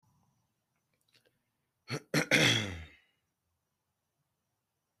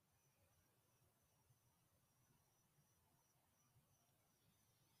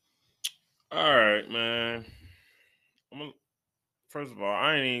All right, man. I'm gonna, first of all,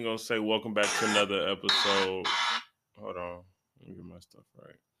 I ain't even gonna say welcome back to another episode. Hold on, let me get my stuff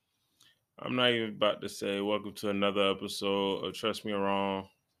right. I'm not even about to say welcome to another episode of Trust Me Wrong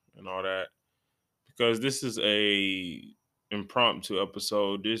and all that because this is a impromptu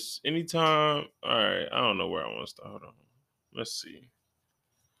episode. This anytime. All right, I don't know where I want to start. Hold on. Let's see.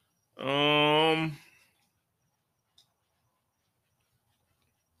 Um.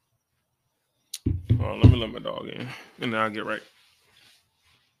 Hold on, let me let my dog in, and then I'll get right.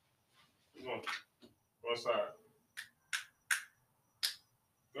 Come on, go outside.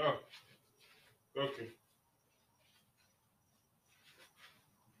 Go, go, kid.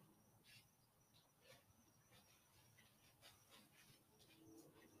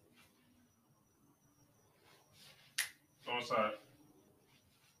 Go outside.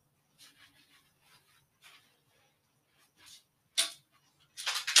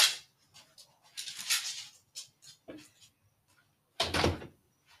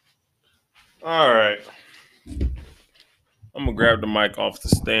 All right. I'm gonna grab the mic off the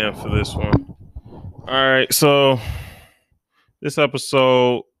stand for this one. All right, so this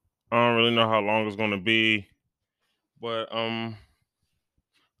episode, I don't really know how long it's gonna be, but I'm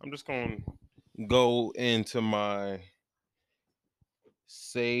just gonna go into my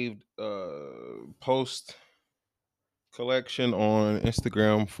saved post collection on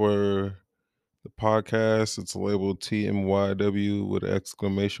Instagram for the podcast. It's labeled TMYW with an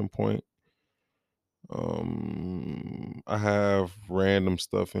exclamation point. I have random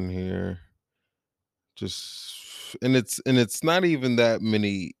stuff in here. Just and it's not even that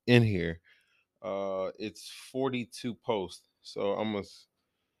many in here. It's 42 posts. So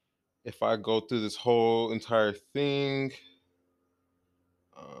if I go through this whole entire thing,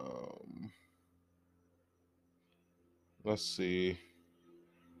 um, let's see.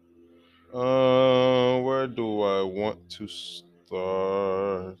 Where do I want to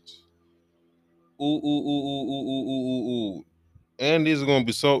start? Ooh. And these are gonna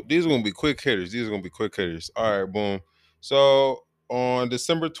be quick hitters. These are gonna be quick hitters. All right, boom. So on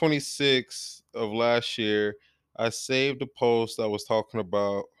December 26th of last year, I saved a post that was talking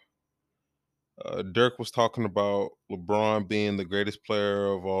about Dirk was talking about LeBron being the greatest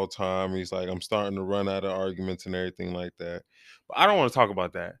player of all time. He's like, I'm starting to run out of arguments and everything like that. But I don't want to talk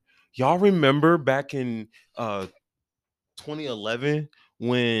about that. Y'all remember back in 2011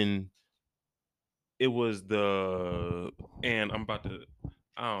 when it was the and I'm about to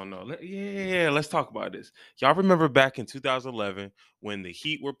I don't know. Yeah, let's talk about this. Y'all remember back in 2011 when the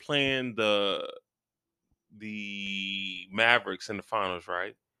Heat were playing the Mavericks in the finals,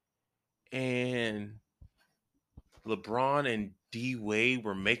 right? And LeBron and D Wade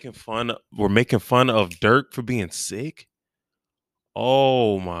were making fun of Dirk for being sick.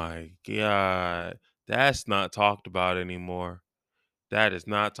 Oh my god, that's not talked about anymore. That is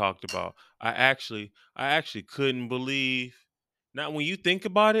not talked about. I actually couldn't believe. Now, when you think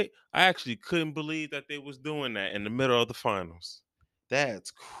about it, I actually couldn't believe that they was doing that in the middle of the finals.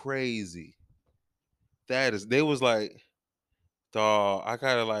 That's crazy. That is. They was like, dog. I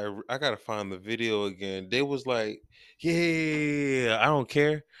gotta find the video again. They was like, yeah, I don't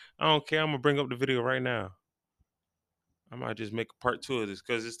care. I don't care. I'm gonna bring up the video right now. I might just make a part two of this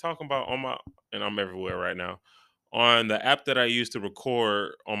because it's talking about on my and I'm everywhere right now. On the app that I use to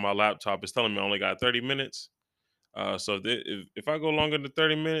record on my laptop, it's telling me I only got 30 minutes. So if I go longer than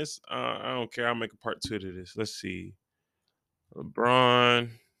 30 minutes, I don't care. I'll make a part two to this. Let's see. LeBron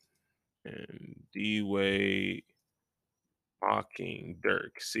and D Wade mocking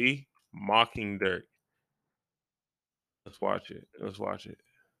Dirk. See? Mocking Dirk. Let's watch it. Let's watch it.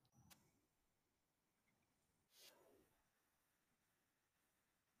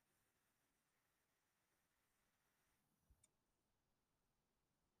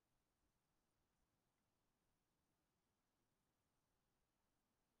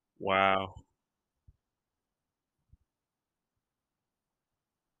 Wow.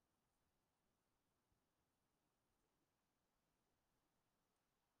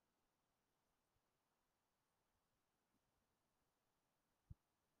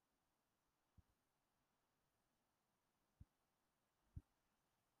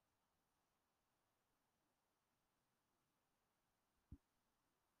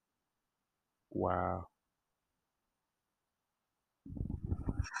 Wow.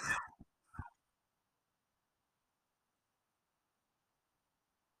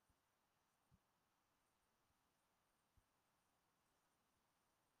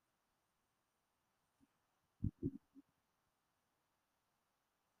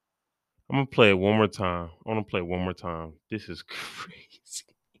 I'm gonna play it one more time. I want to play it one more time. This is crazy.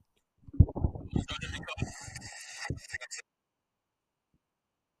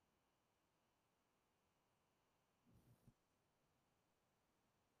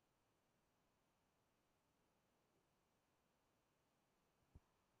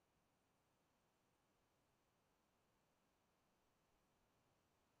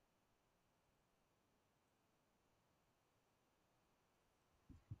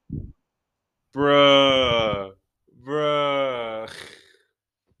 Bruh. Bruh.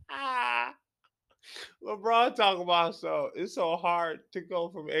 Ah. LeBron talking about so it's so hard to go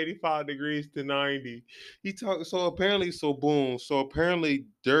from 85 degrees to 90. He talk so apparently so boom. So apparently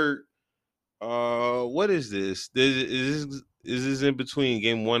Dirt what is this? Is this in between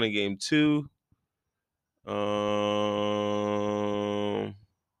game 1 and game 2? Um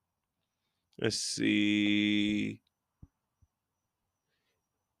let's see.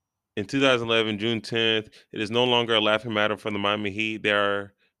 In 2011, June 10th, it is no longer a laughing matter for the Miami Heat. They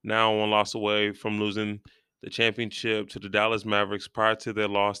are now one loss away from losing the championship to the Dallas Mavericks. Prior to their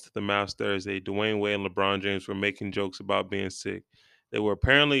loss to the Mavs Thursday, Dwayne Wade and LeBron James were making jokes about being sick. They were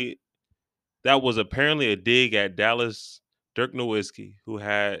apparently That was apparently a dig at Dallas Dirk Nowitzki, who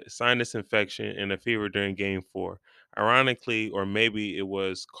had sinus infection and a fever during Game 4. Ironically, or maybe it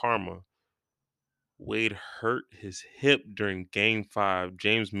was karma, Wade hurt his hip during Game 5.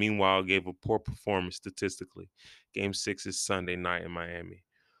 James, meanwhile, gave a poor performance statistically. Game 6 is Sunday night in Miami.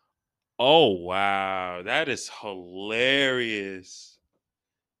 Oh, wow. That is hilarious.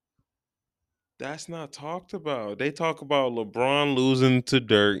 That's not talked about. They talk about LeBron losing to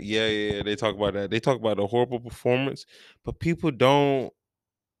Dirk. Yeah, yeah, yeah. They talk about that. They talk about the horrible performance, but people don't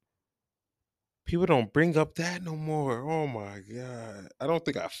bring up that no more. Oh my god. I don't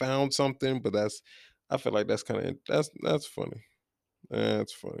think I found something, but I feel like that's kind of that's funny.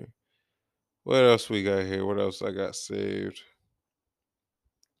 That's funny. What else we got here? What else I got saved?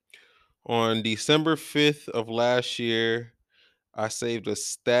 On December 5th of last year, I saved a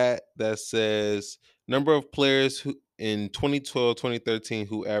stat that says number of players who in 2012, 2013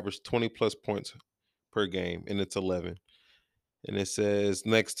 who averaged 20 plus points per game, and it's 11. And it says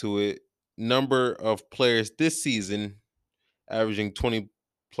next to it, number of players this season averaging 20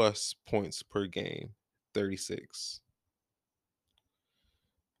 plus points per game, 36.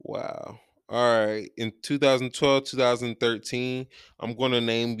 Wow. All right. In 2012, 2013, I'm going to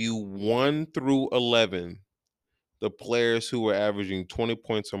name you 1 through 11, the players who were averaging 20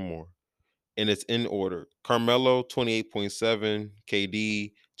 points or more. And it's in order. Carmelo, 28.7,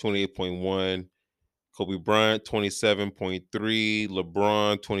 KD, 28.1, Kobe Bryant, 27.3,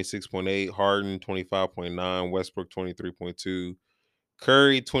 LeBron, 26.8, Harden, 25.9, Westbrook, 23.2,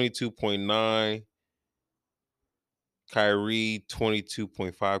 Curry, 22.9, Kyrie,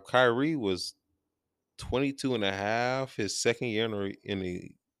 22.5. Kyrie was 22 and a half his second year in the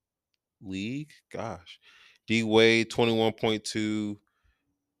league. Gosh. D Wade, 21.2.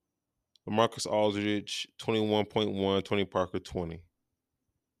 LaMarcus Aldridge, 21.1. Tony Parker, 20.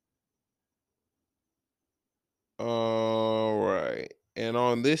 All right. And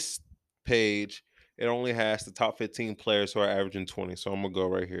on this page, it only has the top 15 players who are averaging 20. So I'm going to go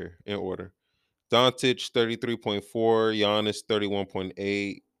right here in order. Doncic, 33.4. Giannis,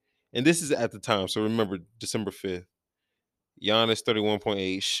 31.8. And this is at the time. So remember, December 5th. Giannis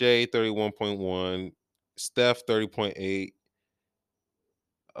 31.8, Shea 31.1, Steph 30.8,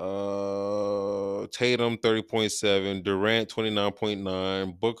 Tatum 30.7, Durant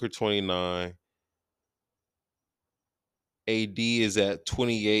 29.9, Booker 29, AD is at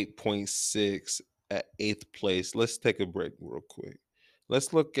 28.6 at eighth place. Let's take a break real quick.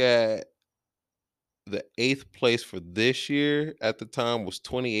 Let's look at the eighth place for this year at the time was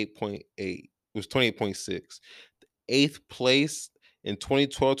 28.8, was 28.6. Eighth place in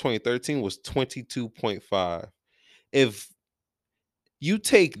 2012, 2013 was 22.5. If you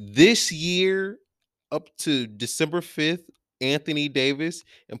take this year up to December 5th, Anthony Davis,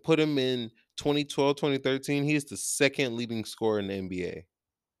 and put him in 2012, 2013, he is the second leading scorer in the NBA.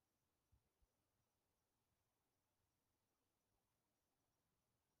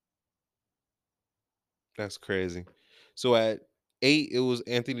 That's crazy. So at 8, it was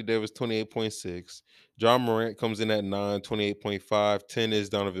Anthony Davis, 28.6. John Morant comes in at 9, 28.5. 10 is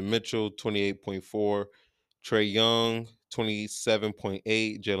Donovan Mitchell, 28.4. Trey Young,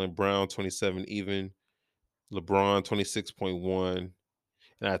 27.8. Jalen Brown, 27 even. LeBron, 26.1.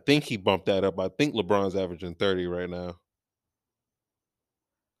 And I think he bumped that up. I think LeBron's averaging 30 right now.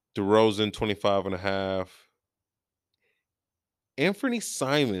 DeRozan, 25 and a half. Anthony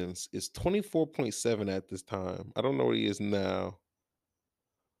Simons is 24.7 at this time. I don't know what he is now.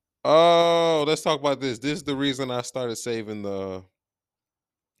 Oh, let's talk about this. This is the reason I started saving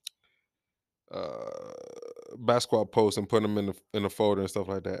uh basketball posts and put them in a folder and stuff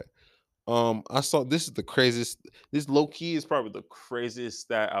like that. I saw this is the craziest. This low key is probably the craziest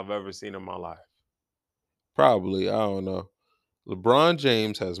stat I've ever seen in my life. Probably, I don't know. LeBron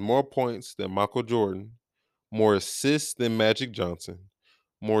James has more points than Michael Jordan, more assists than Magic Johnson,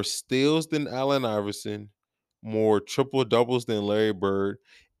 more steals than Allen Iverson, more triple doubles than Larry Bird,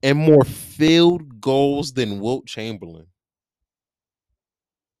 and more field goals than Wilt Chamberlain.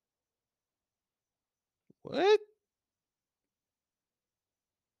 What?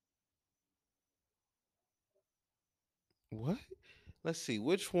 What? Let's see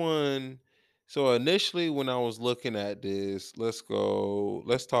which one. So initially, when I was looking at this, let's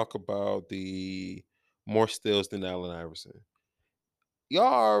talk about the more steals than Allen Iverson. Y'all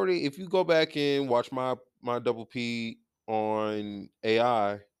already, if you go back and watch my double P on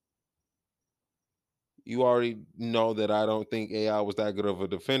AI, you already know that I don't think AI was that good of a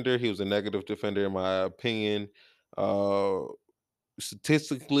defender. He was a negative defender in my opinion. Uh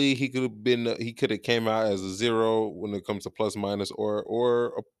Statistically, he could have came out as a zero when it comes to plus minus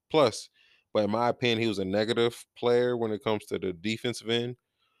or a plus. But in my opinion, he was a negative player when it comes to the defensive end,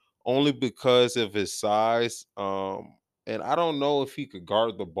 only because of his size. And I don't know if he could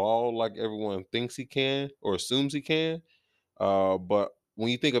guard the ball like everyone thinks he can or assumes he can. But when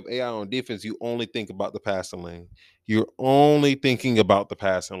you think of AI on defense, you only think about the passing lane. You're only thinking about the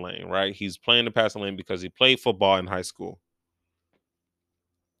passing lane, right? He's playing the passing lane because he played football in high school.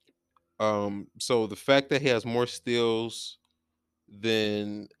 So the fact that he has more steals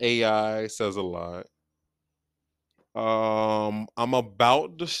than AI says a lot. I'm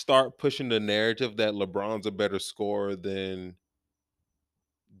about to start pushing the narrative that LeBron's a better scorer than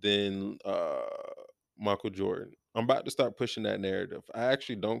Michael Jordan. I'm about to start pushing that narrative. I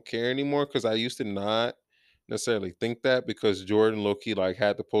actually don't care anymore because I used to not necessarily think that because Jordan Loki like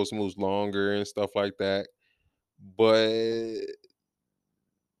had the post moves longer and stuff like that. But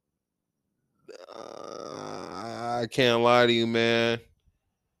I can't lie to you, man.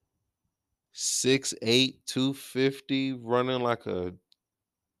 6'8", 250, running like a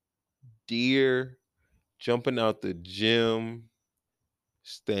deer, jumping out the gym,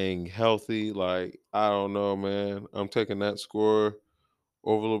 staying healthy. Like, I don't know, man. I'm taking that score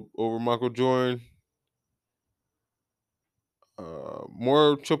over Michael Jordan.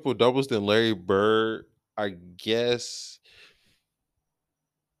 More triple doubles than Larry Bird, I guess.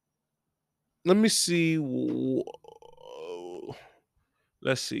 Let me see.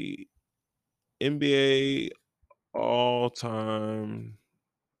 Let's see. NBA all time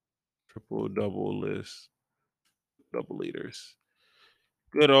triple double list, double leaders.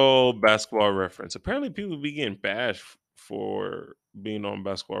 Good old basketball reference. Apparently, people be getting bashed for being on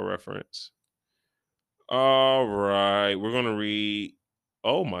basketball reference. All right, we're gonna read.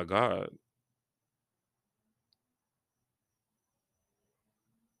 Oh my god!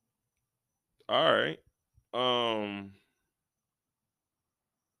 All right, um,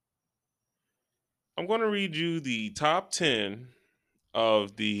 I'm gonna read you the top 10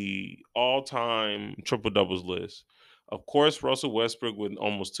 of the all-time triple doubles list. Of course, Russell Westbrook with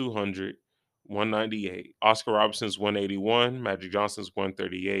almost 200, 198. Oscar Robertson's 181. Magic Johnson's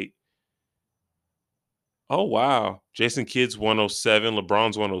 138. Oh wow. Jason Kidd's 107,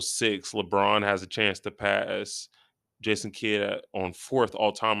 LeBron's 106. LeBron has a chance to pass Jason Kidd on fourth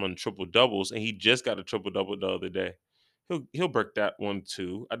all time on triple doubles, and he just got a triple double the other day. He'll break that one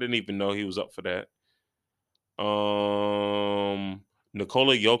too. I didn't even know he was up for that.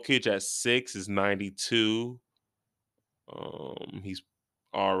 Nikola Jokic at 6 is 92. He's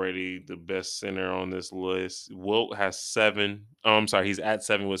already the best center on this list. Wilt has 7. Oh, I'm sorry, he's at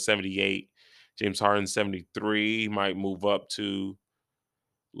 7 with 78. James Harden 73. He might move up to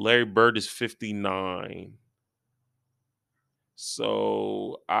Larry Bird is 59.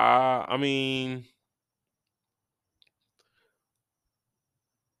 So I mean,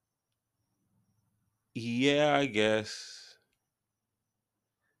 yeah, I guess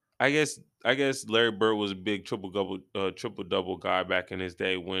Larry Bird was a big triple double guy back in his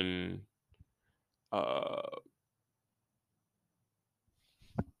day when uh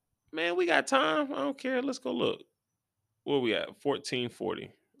man, we got time. I don't care. Let's go look. Where we at?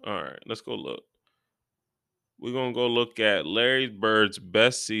 1440. All right, let's go look. We're gonna go look at Larry Bird's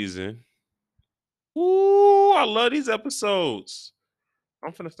best season. Ooh, I love these episodes.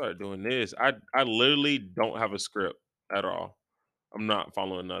 I'm finna start doing this. I literally don't have a script at all. I'm not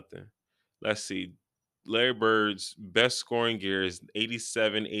following nothing. Let's see. Larry Bird's best scoring year is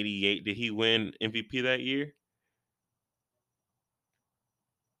 87, 88. Did he win MVP that year?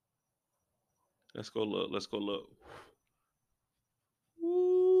 Let's go look. Let's go look.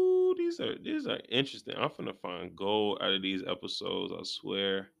 Ooh, these are interesting. I'm finna find gold out of these episodes. I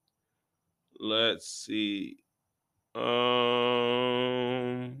swear. Let's see.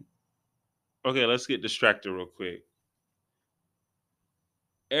 Um. Okay, let's get distracted real quick.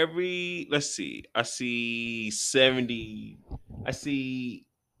 Let's see. I see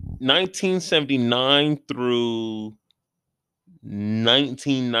 1979 through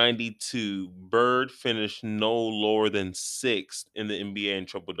 1992. Bird finished no lower than sixth in the NBA in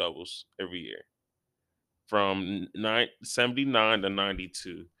triple doubles every year from 79 to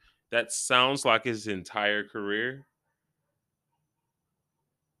 92. That sounds like his entire career.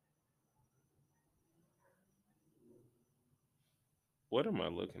 What am I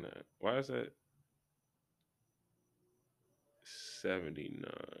looking at? Why is that 79?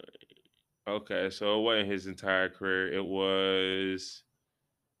 Okay, so it wasn't his entire career. It was.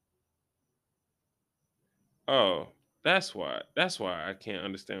 Oh, that's why. That's why I can't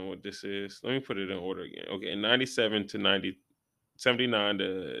understand what this is. Let me put it in order again. Okay, 97 to 90, 79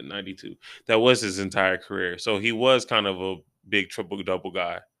 to 92. That was his entire career. So he was kind of a big triple double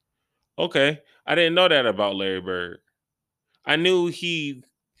guy. Okay. I didn't know that about Larry Bird. I knew he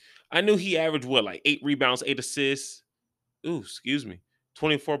I knew he averaged what, like 8 rebounds, 8 assists. Ooh, excuse me.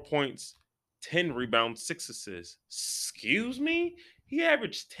 24 points, 10 rebounds, 6 assists. Excuse me? He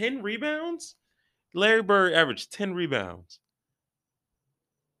averaged 10 rebounds? Larry Bird averaged 10 rebounds.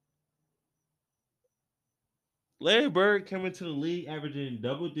 Larry Bird came into the league averaging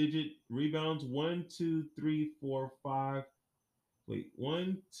double digit rebounds 1, 2, 3, 4, 5. Wait,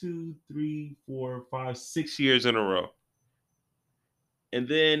 1, 2, 3, 4, 5, 6 years in a row. And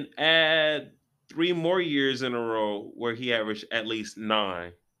then add 3 more years in a row where he averaged at least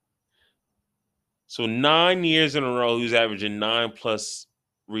 9. So 9 years in a row, he was averaging 9 plus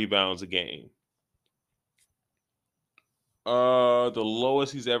rebounds a game. The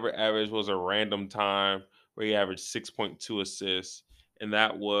lowest he's ever averaged was a random time where he averaged 6.2 assists, and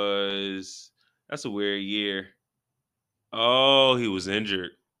that's a weird year. Oh, he was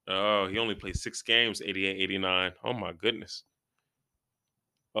injured. Oh, he only played 6 games, 88, 89. Oh my goodness.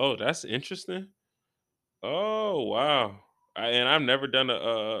 Oh, that's interesting. Oh wow. And I've never done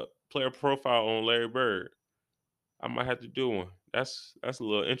a player profile on Larry Bird. I might have to do one. That's a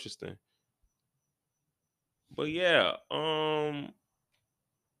little interesting. But yeah, I'm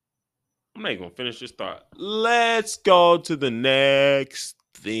not even gonna finish this thought. Let's go to the next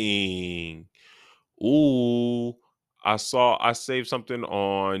thing. Ooh, I saved something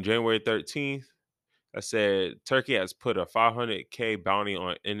on January 13th. I said Turkey has put a 500K bounty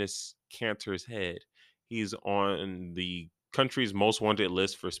on Enes Kanter's head. He's on the country's most wanted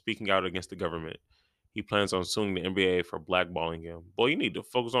list for speaking out against the government. He plans on suing the NBA for blackballing him. Boy, you need to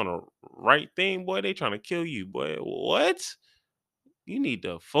focus on the right thing, boy. They trying to kill you, boy. What? You need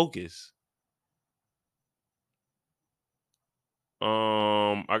to focus.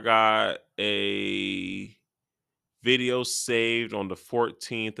 I got a video saved on the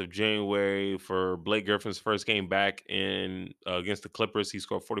 14th of January for Blake Griffin's first game back in against the Clippers. He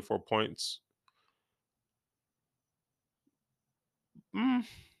scored 44 points. Mm,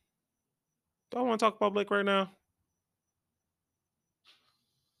 do I want to talk about Blake right now?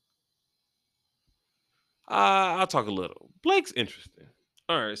 I'll talk a little. Blake's interesting.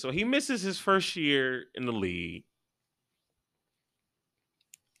 All right, so he misses his first year in the league.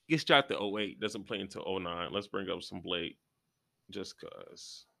 Gets drafted 08, doesn't play until 09. Let's bring up some Blake just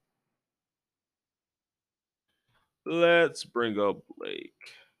cuz. Let's bring up Blake.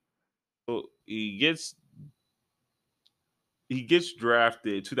 So he gets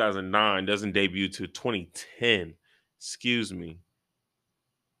drafted 2009, doesn't debut to 2010. Excuse me.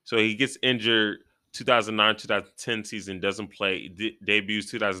 So he gets injured 2009, 2010 season, doesn't play, debuts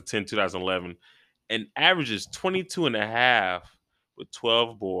 2010, 2011, and averages 22 and a half with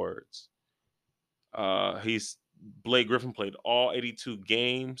 12 boards. He's Blake Griffin played all 82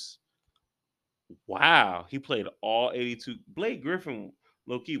 games. Wow, he played all 82. Blake Griffin,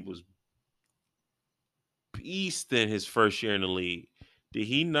 Loki was beast in his first year in the league. Did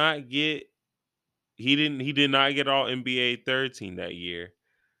he not get he did not get all NBA third team that year.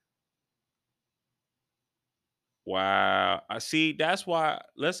 Wow. I see that's why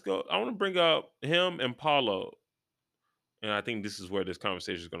let's go. I want to bring up him and Paulo. And I think this is where this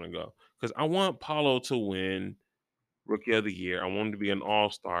conversation is gonna go. Because I want Paulo to win rookie of the year. I want him to be an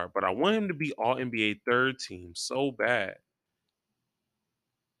all-star, but I want him to be all NBA third team so bad.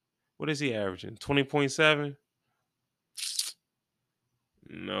 What is he averaging? 20.7?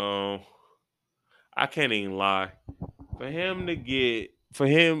 No. I can't even lie. For him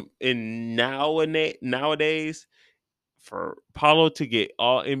in nowadays, for Paolo to get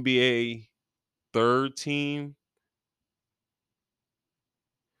all NBA third team,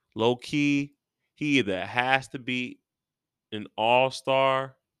 low key, he either has to be an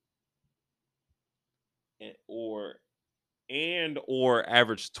all-star or or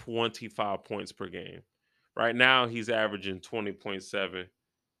average 25 points per game. Right now, he's averaging 20.7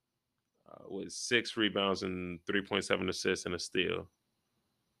 with 6 rebounds and 3.7 assists and a steal.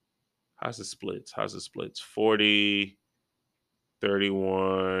 How's the splits? 40,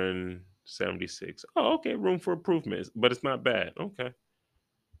 31, 76. Oh, okay. Room for improvement, but it's not bad. Okay.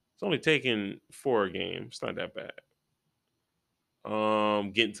 It's only taking 4 games. It's not that bad.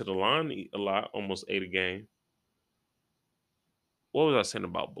 Getting to the line a lot, almost 8 a game. What was I saying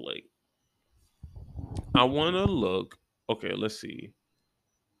about Blake? I want to look. Okay, let's see.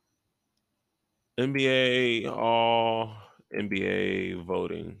 NBA all NBA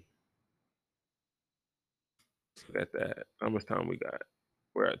voting. Let's look at that. How much time we got?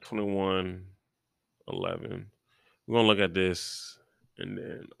 We're at 21:11. We're gonna look at this and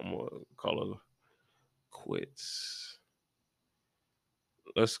then I'm gonna call it quits.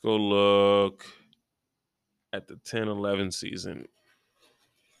 Let's go look at the 10-11 season.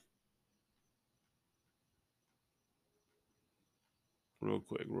 Real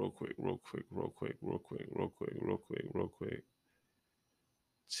quick.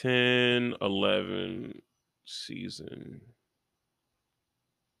 10-11 season.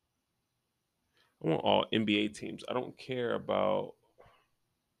 I want all NBA teams. I don't care about.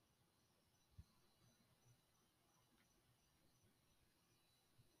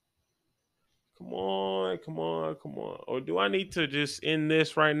 Come on. Or do I need to just end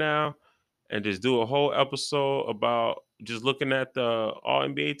this right now and just do a whole episode about just looking at the all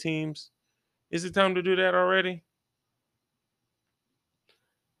NBA teams? Is it time to do that already?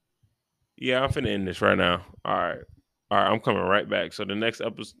 Yeah, I'm finna end this right now. All right. I'm coming right back. So the next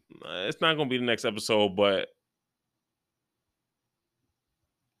episode, it's not gonna be the next episode, but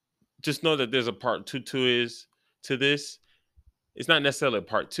just know that there's a part two to this. It's not necessarily a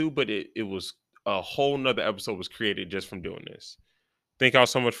part two, but it was a whole nother episode was created just from doing this. Thank y'all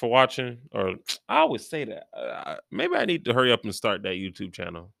so much for watching. Or I always say that. Maybe I need to hurry up and start that YouTube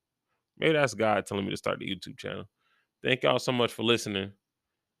channel. Maybe that's God telling me to start the YouTube channel. Thank y'all so much for listening.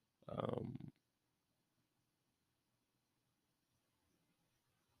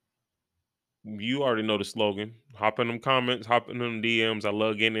 You already know the slogan. Hop in them comments, hop in them DMs. I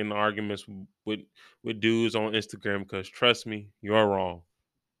love getting in arguments with dudes on Instagram because trust me, you're wrong.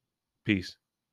 Peace.